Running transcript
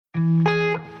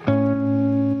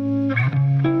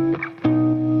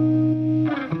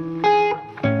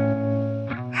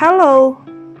Hello,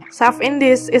 Self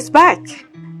Indies is back.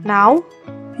 Now,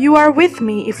 you are with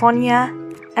me, Ivonia,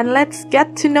 and let's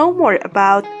get to know more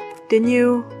about the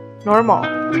new normal.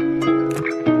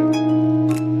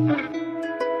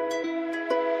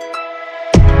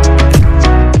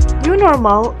 New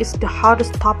normal is the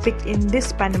hottest topic in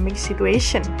this pandemic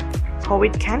situation. How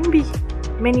it can be.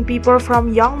 Many people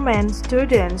from young men,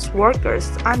 students,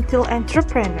 workers, until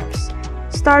entrepreneurs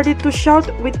started to shout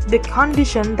with the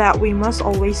condition that we must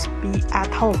always be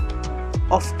at home.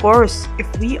 Of course, if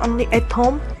we only at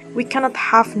home, we cannot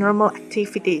have normal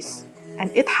activities,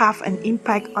 and it have an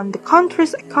impact on the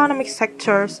country's economic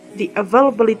sectors, the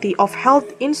availability of health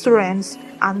insurance,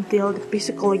 until the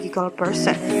psychological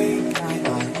person.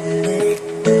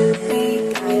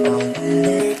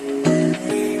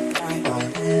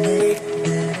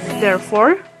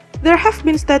 Therefore, there have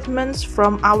been statements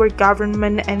from our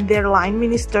government and their line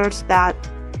ministers that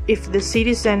if the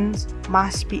citizens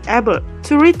must be able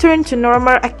to return to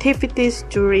normal activities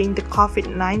during the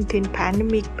COVID-19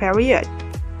 pandemic period,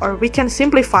 or we can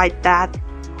simplify that,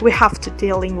 we have to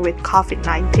dealing with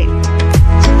COVID-19.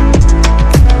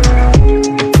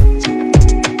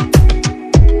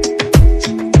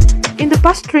 In the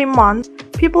past 3 months,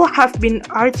 people have been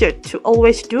urged to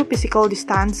always do physical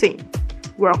distancing,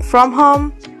 work from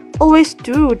home, always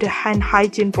do the hand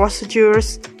hygiene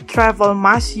procedures, travel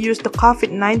must use the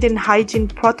COVID-19 hygiene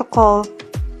protocol,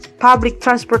 public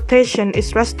transportation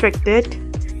is restricted,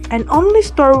 and only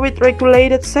store with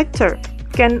regulated sector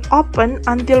can open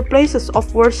until places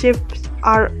of worship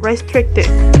are restricted.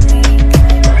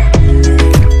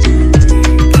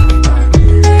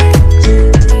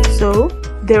 So,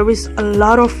 there is a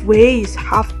lot of ways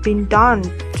have been done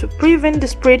to prevent the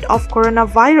spread of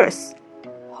coronavirus.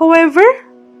 However,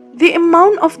 the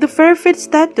amount of the verified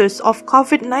status of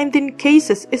COVID-19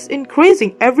 cases is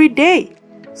increasing every day.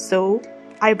 So,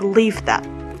 I believe that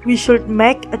we should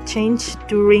make a change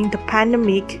during the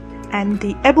pandemic, and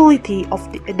the ability of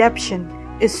the adaptation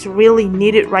is really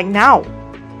needed right now.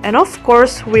 And of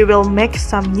course, we will make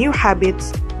some new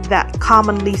habits that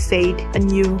commonly said a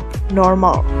new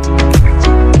normal.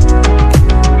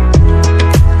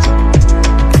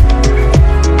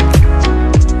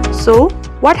 So,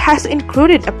 what has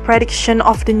included a prediction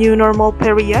of the new normal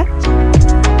period?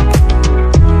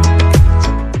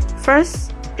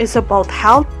 First is about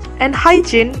health and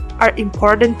hygiene are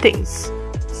important things.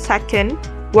 Second,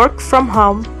 work from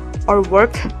home or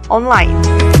work online.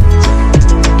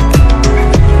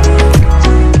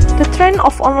 The trend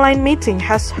of online meeting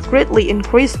has greatly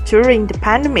increased during the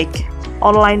pandemic.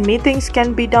 Online meetings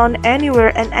can be done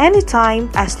anywhere and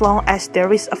anytime as long as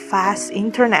there is a fast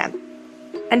internet.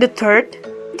 And the third,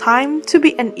 time to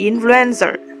be an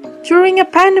influencer. During a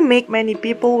pandemic, many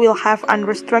people will have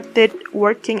unrestricted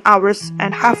working hours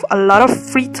and have a lot of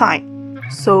free time.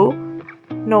 So,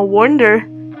 no wonder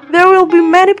there will be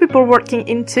many people working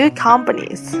into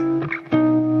companies.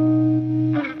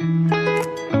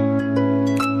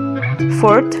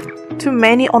 Fourth, too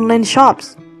many online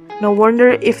shops. No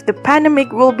wonder if the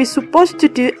pandemic will be supposed to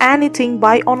do anything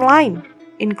by online,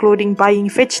 including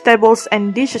buying vegetables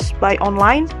and dishes by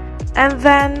online. And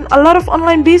then a lot of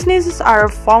online businesses are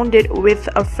founded with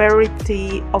a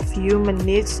variety of human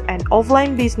needs, and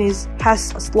offline business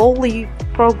has slowly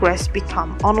progressed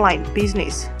become online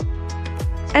business.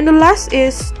 And the last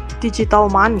is digital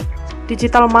money.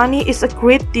 Digital money is a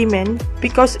great demand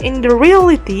because in the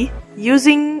reality,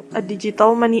 using a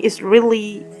digital money is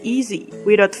really easy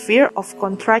without fear of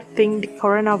contracting the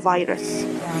coronavirus.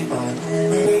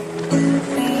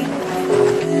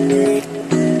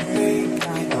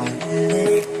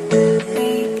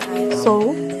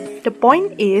 So, the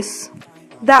point is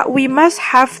that we must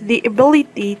have the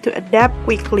ability to adapt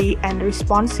quickly and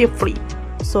responsively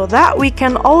so that we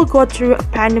can all go through a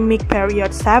pandemic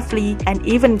period safely and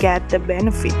even get the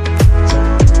benefit.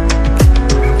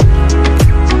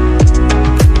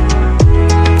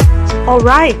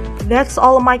 Alright, that's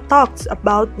all my thoughts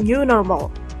about new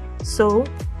normal. So,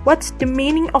 what's the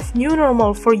meaning of new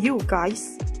normal for you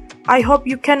guys? I hope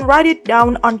you can write it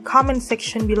down on comment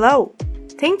section below.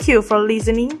 Thank you for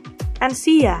listening and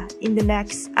see ya in the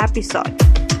next episode.